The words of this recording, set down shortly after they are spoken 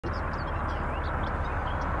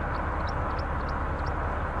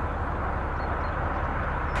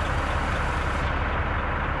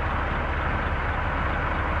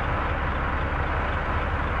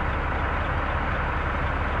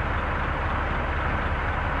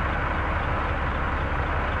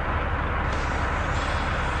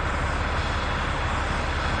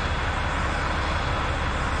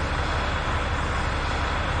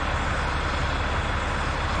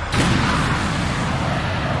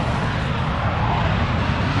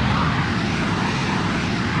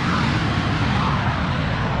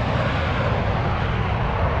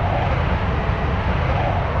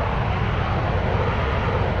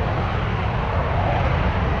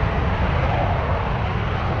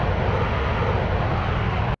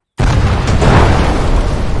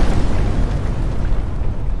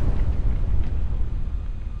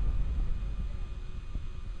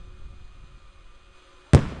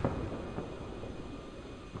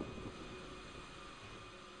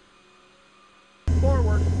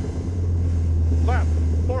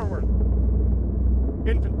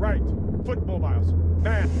Infant right. Foot mobiles.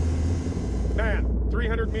 Man. Man.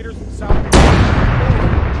 300 meters south.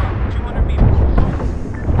 200 meters.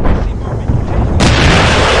 I see movement.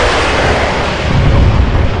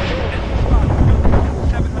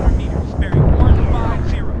 700 meters. Bearing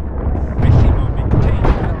 150. I see movement. Tank.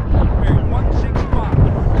 Bearing 165.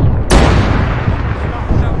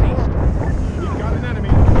 Southeast. We've got an enemy.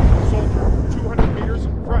 Soldier. 200 meters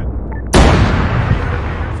front. 300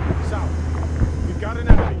 meters south. We've got an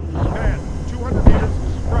enemy. Man. 200 meters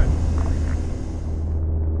front.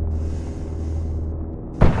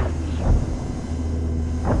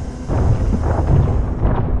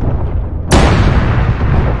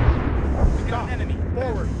 Got an enemy.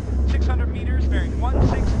 Forward. 600 meters, bearing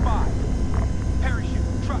 165.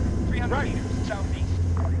 Parachute, truck, 300 Right. meters, southeast.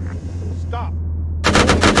 Stop.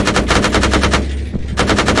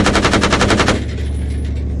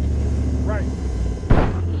 Right.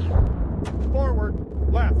 Forward.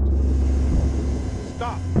 Left.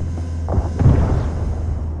 Stop.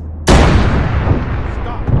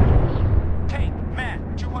 Stop. Tank, man,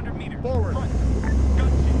 200 meters. Forward. Front.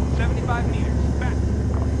 Gunship, 75 meters. Back.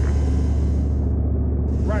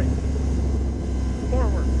 Right.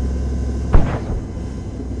 Forward.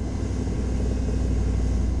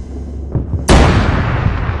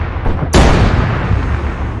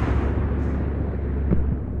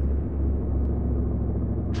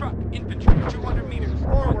 Truck, infantry, 200 meters.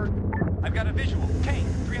 Forward. Front. I've got a visual. Tank,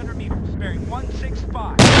 300 meters, bearing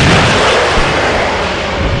 165.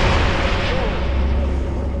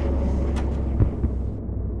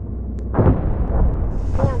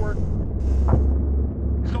 Forward.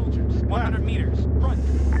 Soldiers, 100 meters. Front.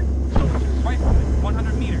 Soldiers, riflemen,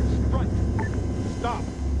 100 meters. Front. Stop.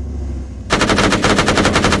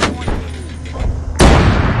 200 meters. Front.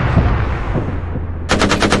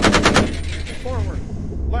 Forward.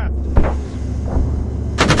 Left.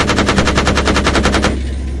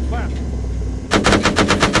 Left.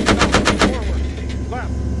 Forward.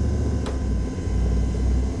 Left.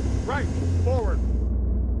 Right. Forward.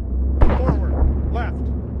 Forward. Left.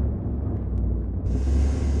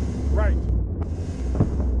 Right.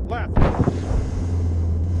 Left.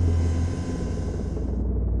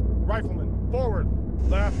 Rifleman. Forward.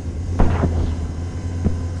 Left.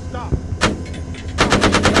 Stop.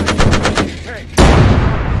 Hey.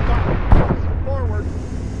 Stop. Forward.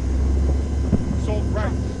 Sold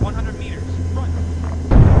right. 100 meters. Front.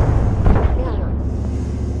 Forward.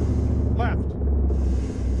 Left.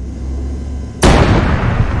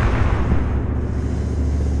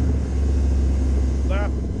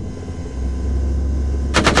 Left.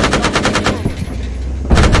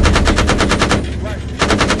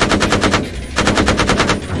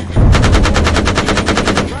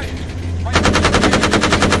 Right. Right.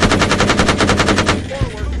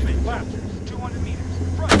 Forward. Left. 200 meters.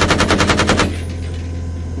 Front.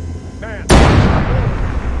 Man. Forward.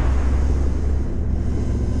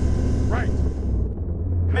 Right.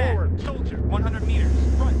 Man. Forward. Soldier, 100 meters.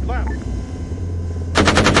 Front. Left.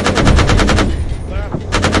 Left.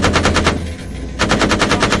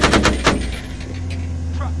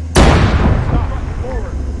 Truck. Stop.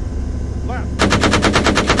 Forward. Left.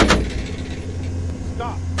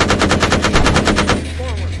 Stop.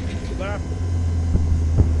 Forward. Left.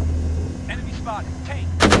 Enemy spotted. Tank.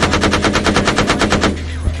 0.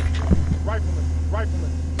 Rifleman.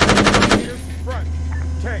 Rifleman. 100 meters front.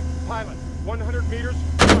 Tank. Pilot. 100 meters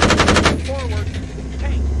front. Forward.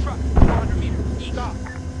 Tank. Truck. 400 meters. East. Stop.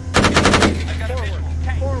 I've got a Forward. visual.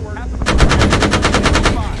 Tank. Forward. At the front.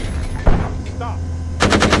 5. Stop.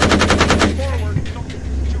 Forward. Soldiers,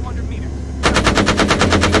 200 meters.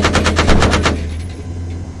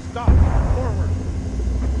 Stop. Forward.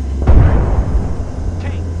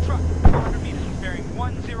 Tank. Truck. 400 meters. Bearing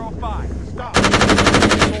 105. Stop.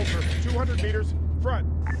 Soldier. 200 meters front.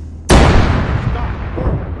 Stop.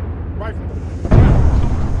 Forward. Rifleman. Left.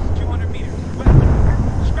 Soldiers, 200 meters. Left.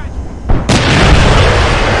 Scratch.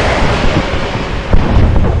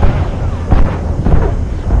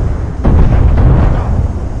 Stop.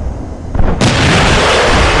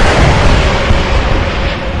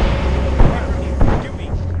 Due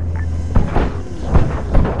east.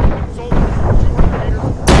 Soldier. 200 meters.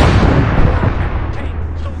 Tank.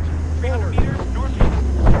 Soldier, 300 meters. Northeast.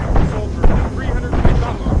 Soldier. 300 meters.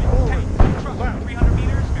 Tank. Forward. Truck. Left. 300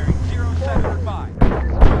 meters. Bearing 07.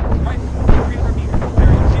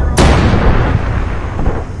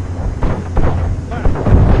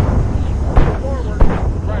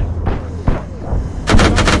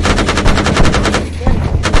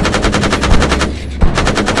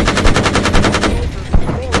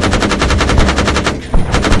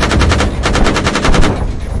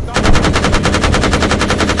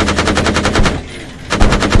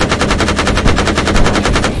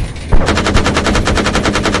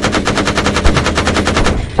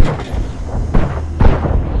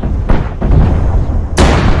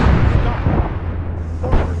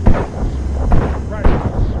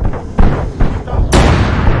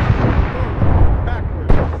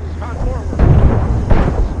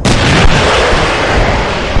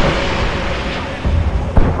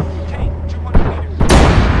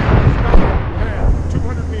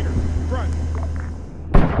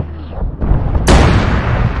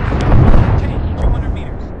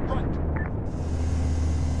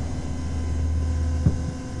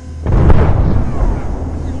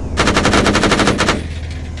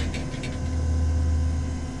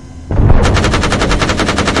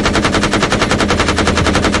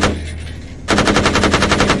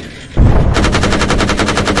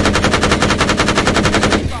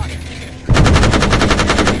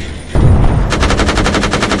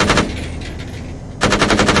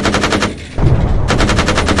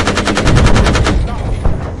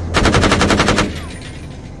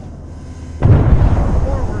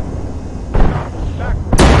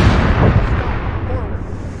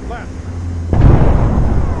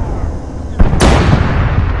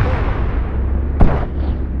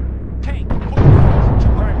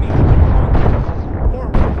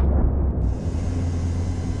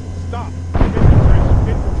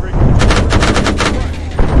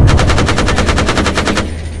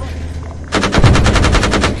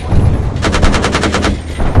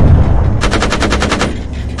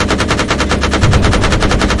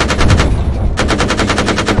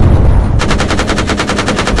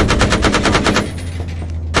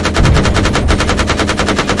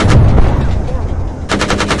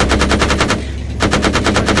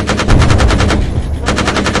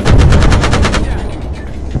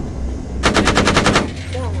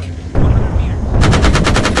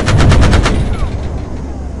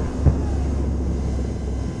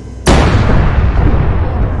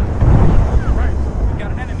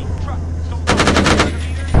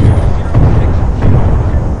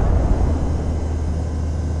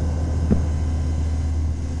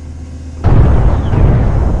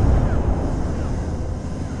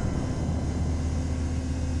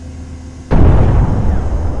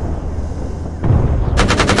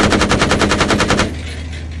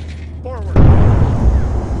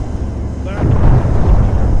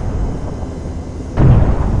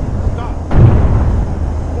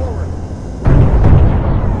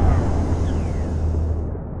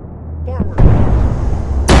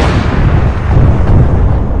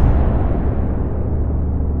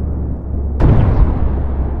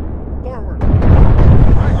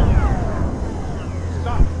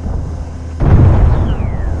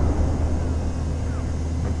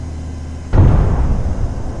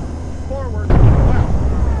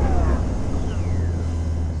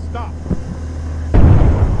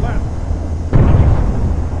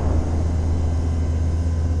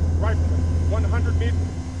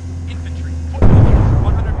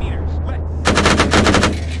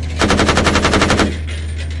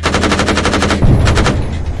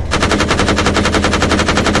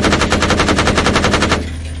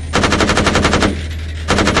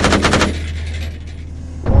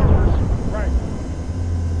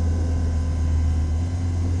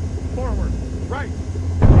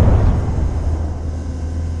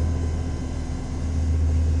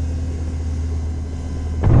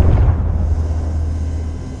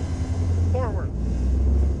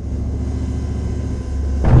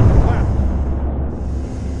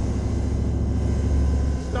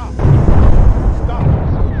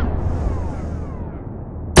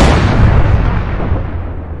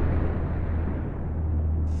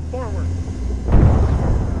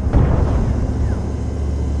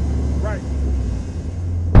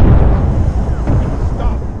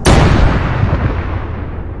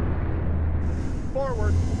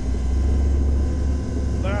 Forward.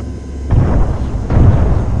 Left.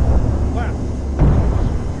 Left.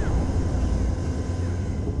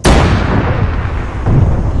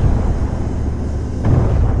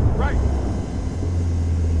 Right.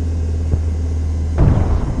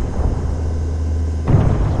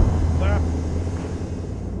 Left.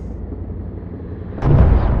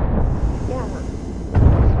 Forward.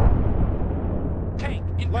 Tank,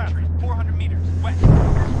 infantry, 400 meters, west.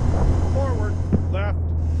 Forward. Left.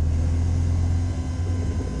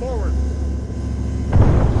 Forward.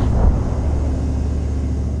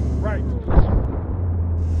 Right.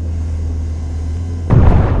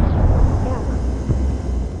 Forward.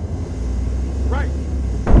 Right.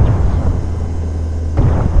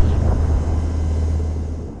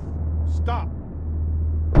 Stop.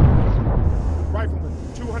 Rifleman,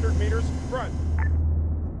 200 meters, front.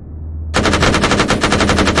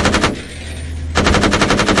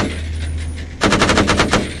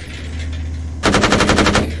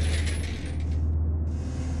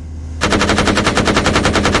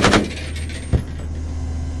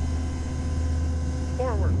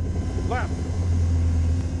 Forward. Left.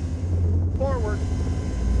 Forward.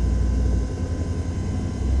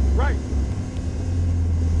 Right.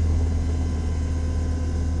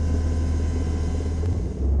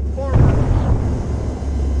 Forward.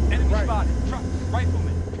 Enemy Right. spotted. Trucks,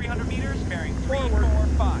 rifleman, 300 meters, bearing Forward.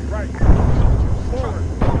 345. Right. Soldiers, Forward.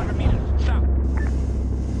 truck, 400 meters, south.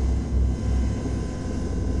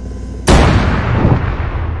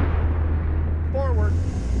 Forward.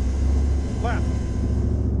 Left.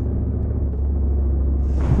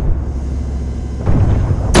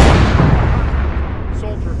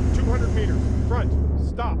 Soldier, 200 meters, front.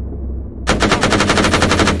 Stop. 200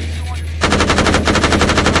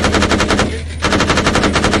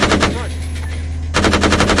 Front.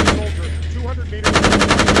 Soldier, 200 meters.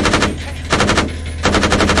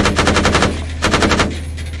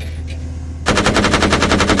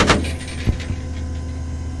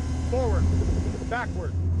 Forward.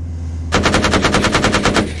 Backward.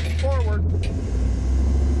 Forward.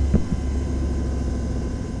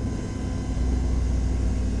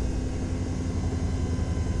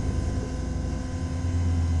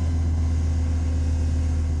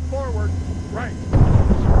 Forward. Right.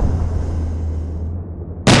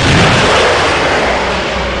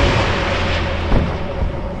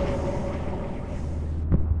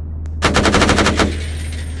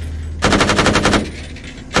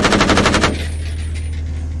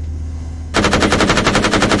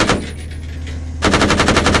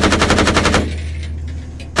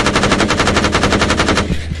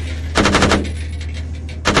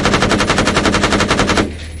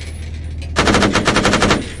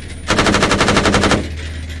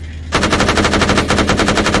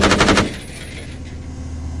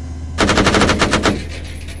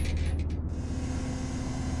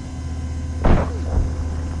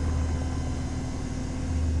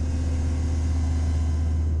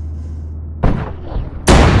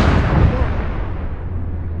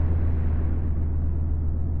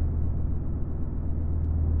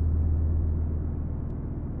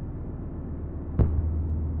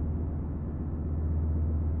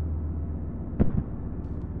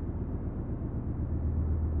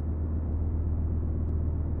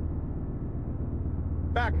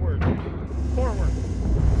 Backward. Forward.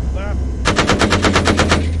 Left.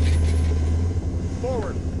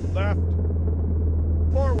 Forward. Left.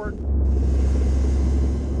 Forward.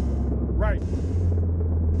 Right.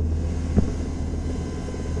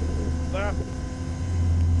 Left.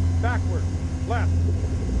 Backward. Left.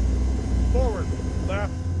 Forward.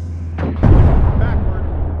 Left. Backward.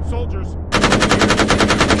 Soldiers.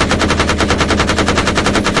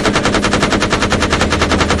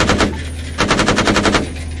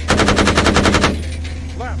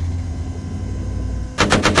 Left.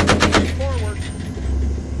 Forward.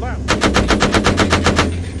 Left.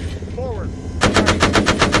 Forward. Right.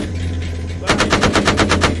 Left.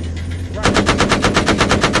 Right.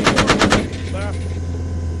 Forward. Left.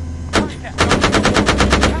 Contact.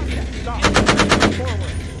 Stop.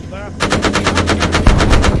 Forward. Left.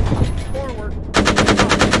 Forward.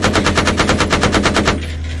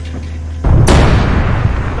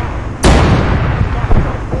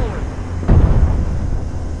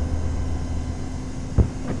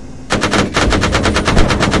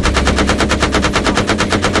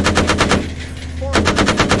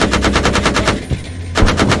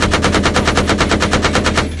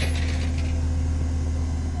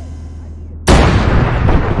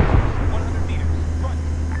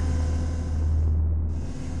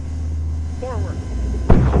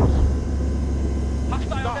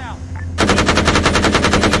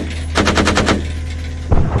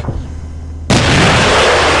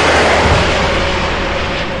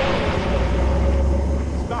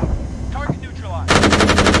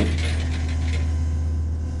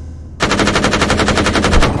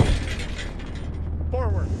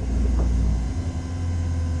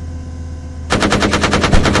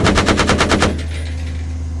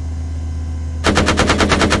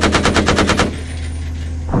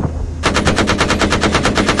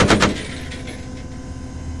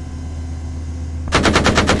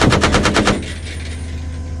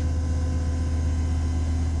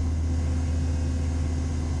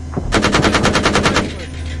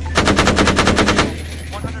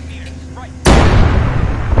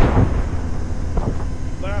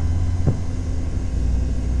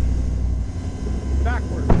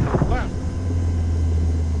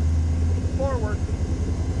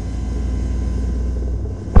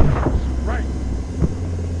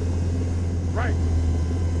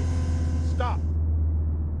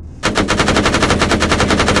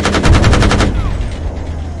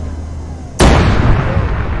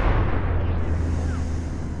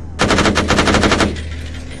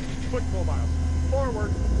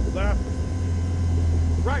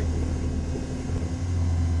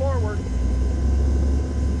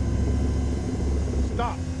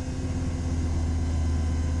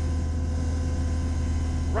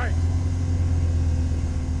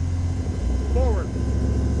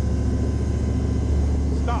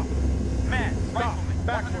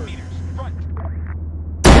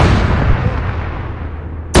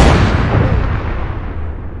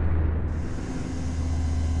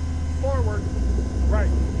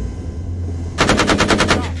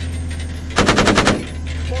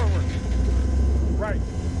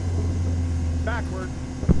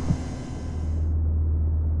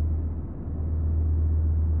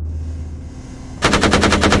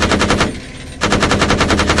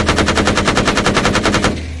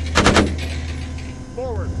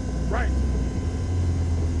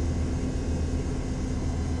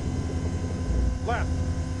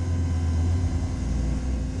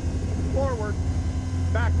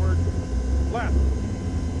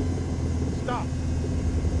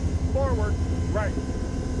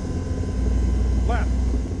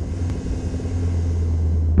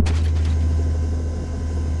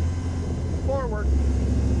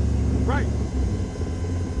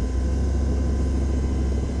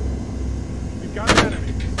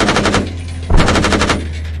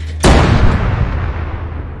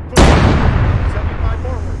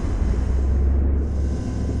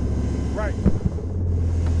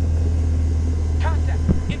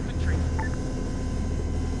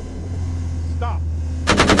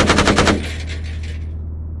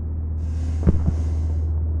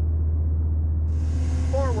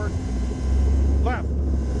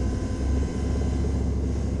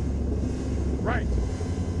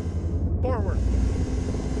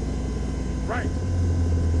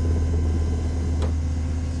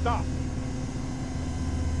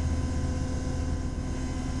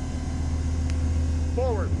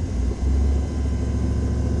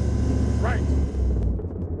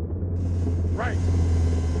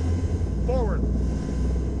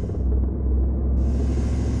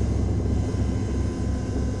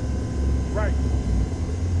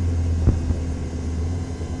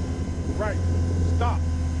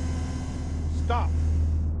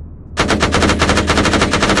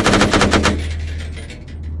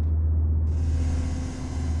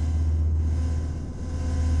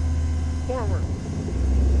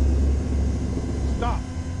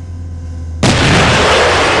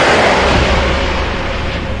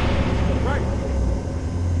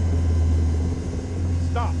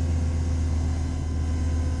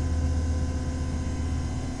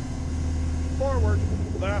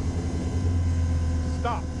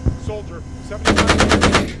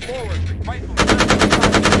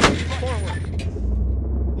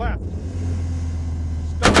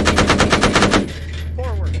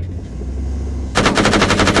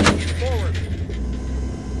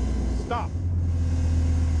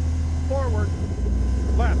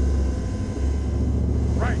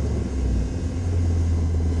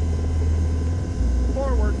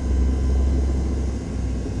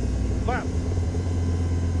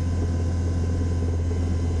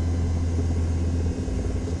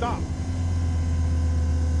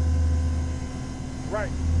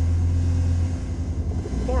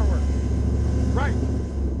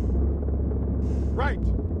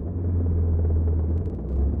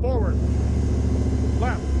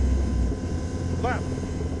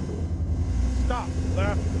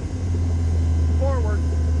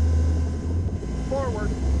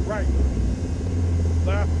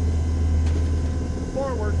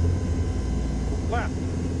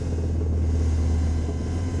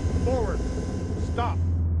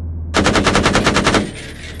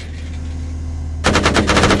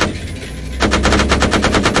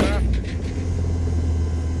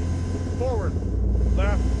 Forward.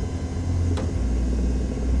 Left.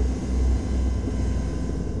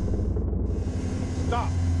 Stop.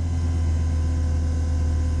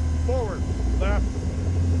 Forward. Left.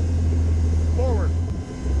 Forward.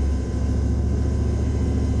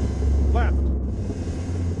 Left.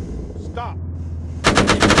 Stop.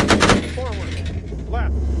 Forward.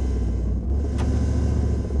 Left.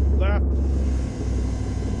 Left.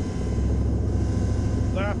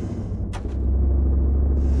 Left.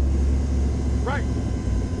 Right.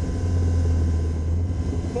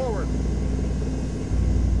 Forward.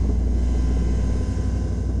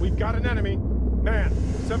 We've got an enemy. Man,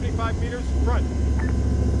 75 meters, front.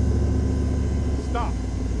 Stop.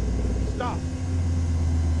 Stop.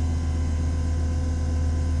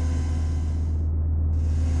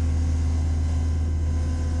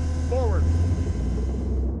 Forward.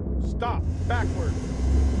 Stop. Backward.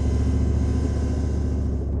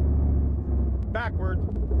 Backward.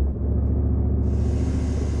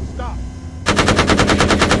 Stop.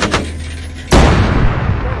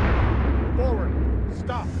 Forward. Forward.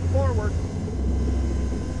 Stop. Forward.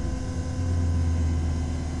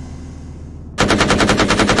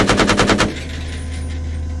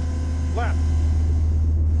 Left.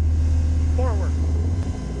 Forward.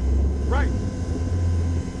 Right.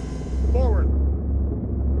 Forward.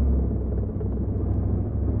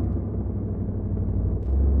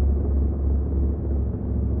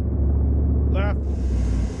 Left.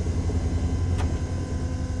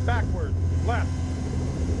 Backward. Left.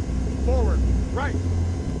 Forward. Right.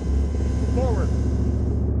 Forward.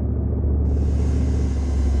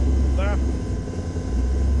 Left.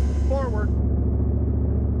 Forward.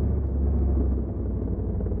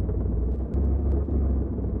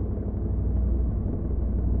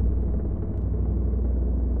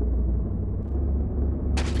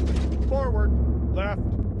 Forward. Left.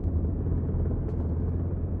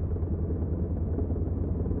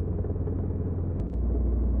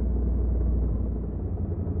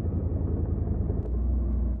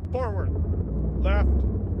 Forward. Left.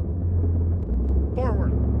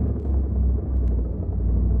 Forward.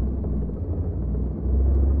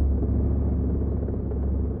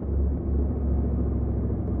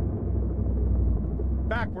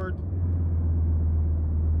 Backward.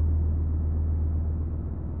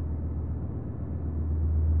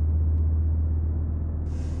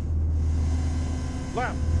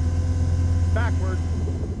 Left. Backward.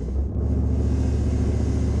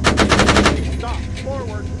 Stop.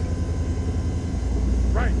 Forward.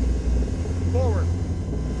 Right. Forward.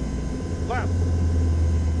 Left.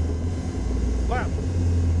 Left.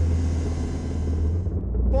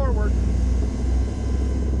 Forward.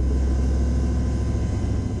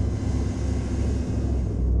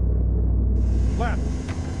 Left.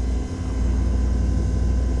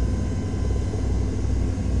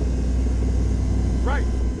 Right.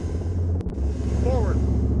 Forward.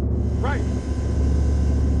 Right.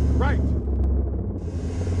 Right.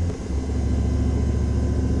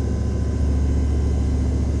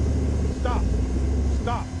 Stop.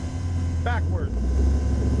 Stop. Backward.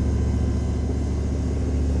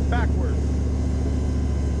 Backward.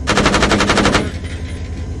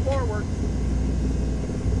 Forward.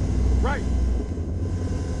 Right.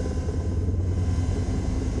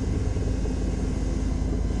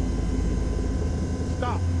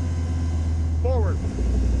 Stop. Forward.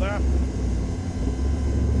 Left.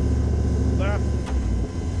 Left.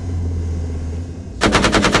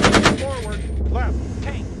 Forward. Left.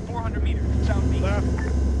 Tank, 400 meters, southeast. Left.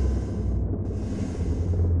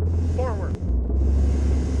 Forward.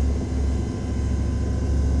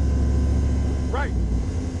 Right.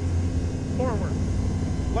 Forward.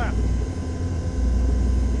 Left.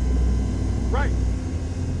 Right.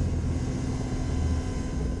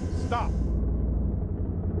 Stop.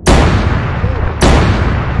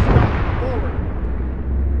 Forward.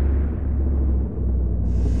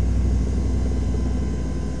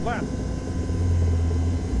 Left.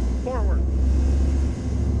 Forward.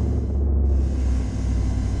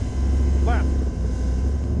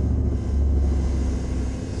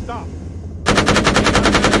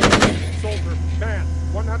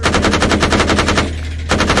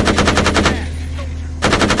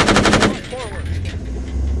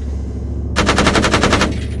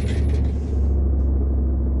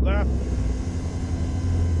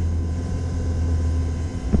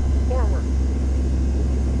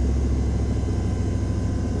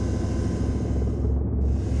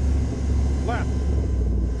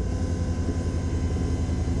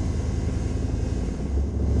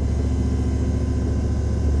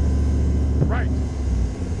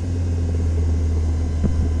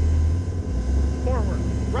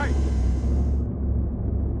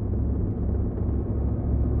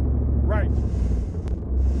 Right.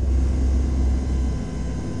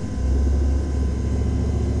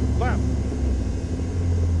 Left.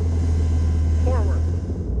 Forward.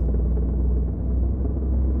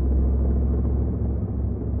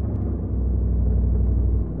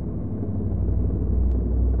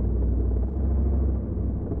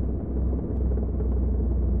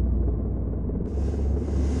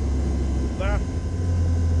 Left.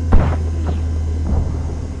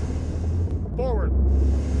 Forward.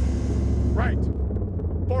 Right.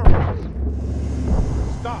 Forward.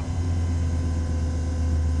 Stop.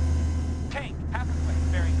 Tank, halfway,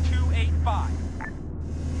 bearing 285.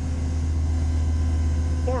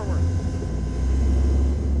 Forward.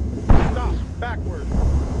 Stop. Backward.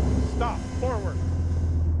 Stop. Forward.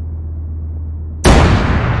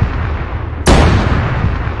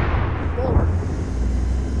 Forward.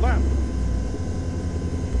 Left.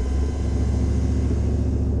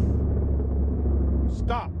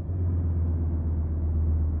 Stop.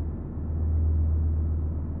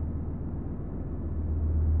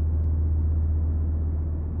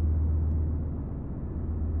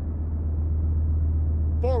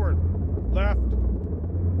 Forward. Left.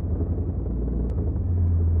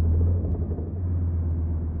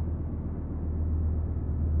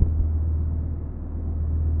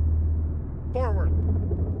 Forward.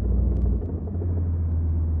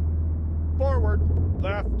 Forward.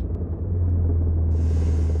 Left.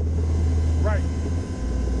 Right.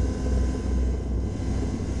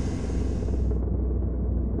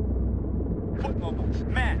 Foot mobiles,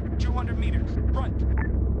 man, 200 meters, front.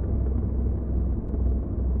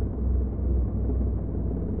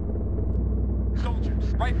 Soldiers,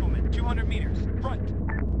 riflemen, 200 meters, front.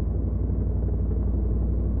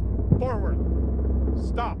 Forward.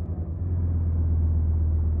 Stop.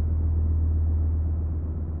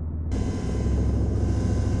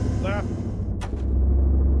 Left.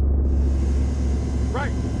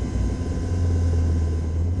 Right.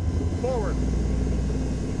 Forward.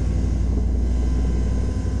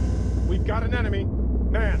 We've got an enemy.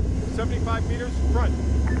 Man, 75 meters, front.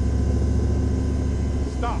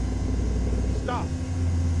 Stop. Stop.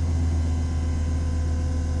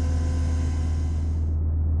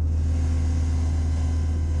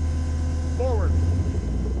 Forward.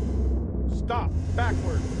 Stop.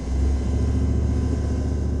 Backward.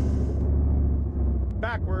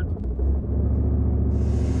 Backward.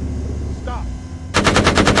 Stop.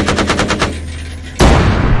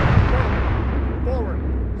 Forward. Forward.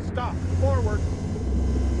 Stop. Forward.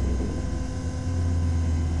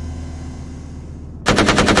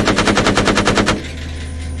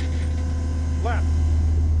 Left.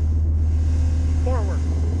 Forward.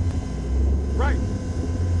 Right.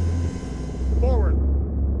 Forward.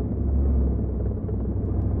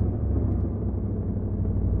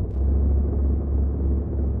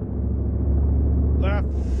 Left.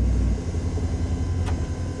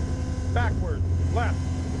 Backward. Left.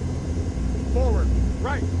 Forward.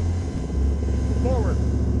 Right. Forward.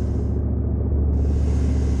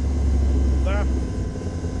 Left.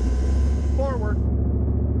 Forward.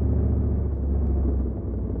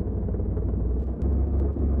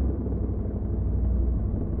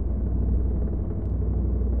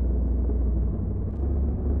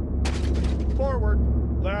 Forward.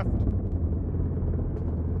 Left.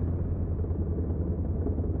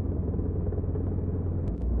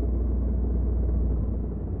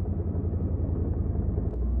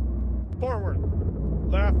 Forward.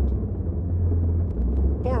 Left.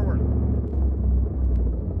 Forward.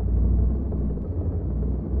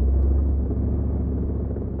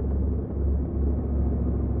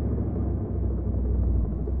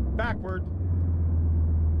 Backward.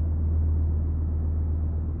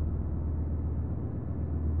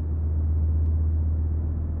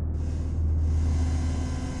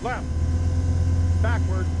 Left.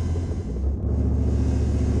 Backward.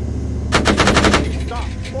 Stop.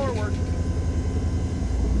 Forward.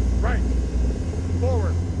 Right.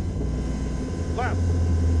 Forward. Left.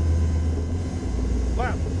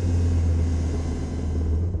 Left.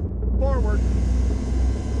 Forward.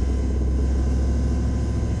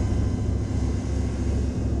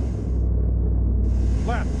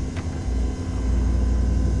 Left.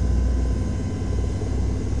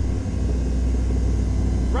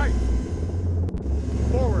 Right.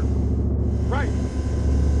 Forward. Right.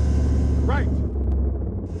 Right.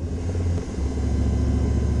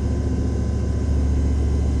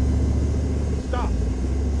 Stop.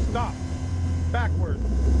 Stop. Backward.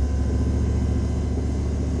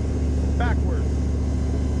 Backward.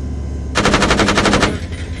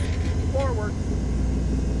 Forward.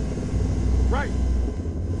 Right.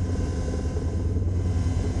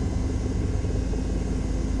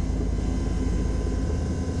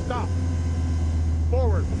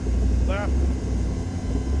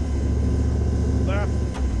 Left.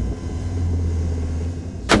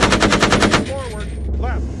 Left. Forward.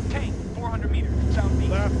 Left. Tank, 400 meters,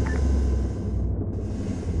 southeast. Left.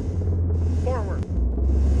 Forward.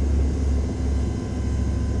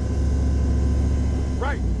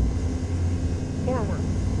 Right. Forward.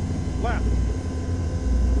 Left.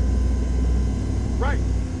 Right.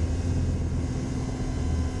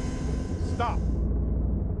 Stop.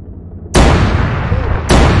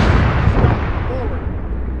 Forward.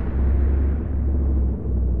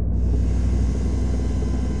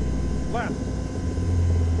 Left.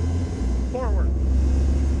 Forward.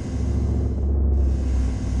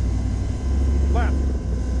 Left.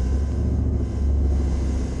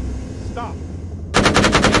 Stop.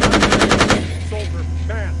 Soldier,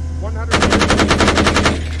 man, 100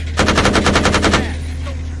 Man,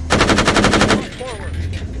 soldier. forward.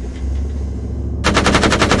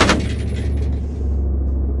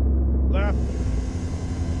 Left.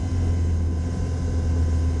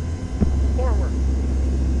 Forward.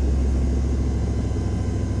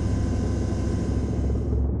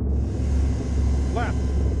 Left.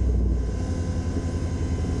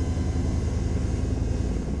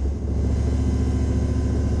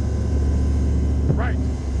 Right.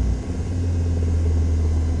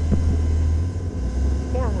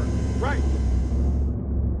 Forward. Right.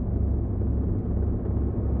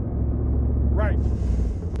 Right.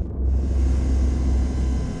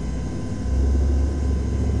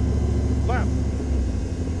 Left.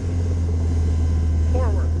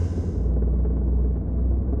 Forward.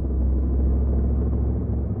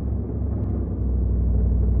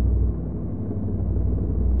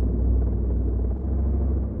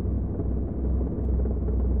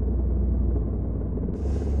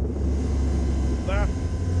 Left.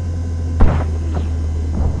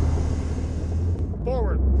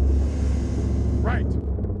 Forward. Right.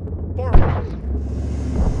 Forward.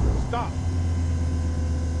 Stop.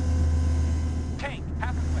 Tank,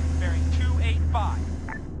 halfway, bearing 285.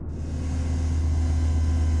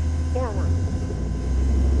 Forward.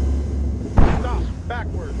 Stop.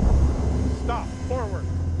 Backward. Stop. Forward.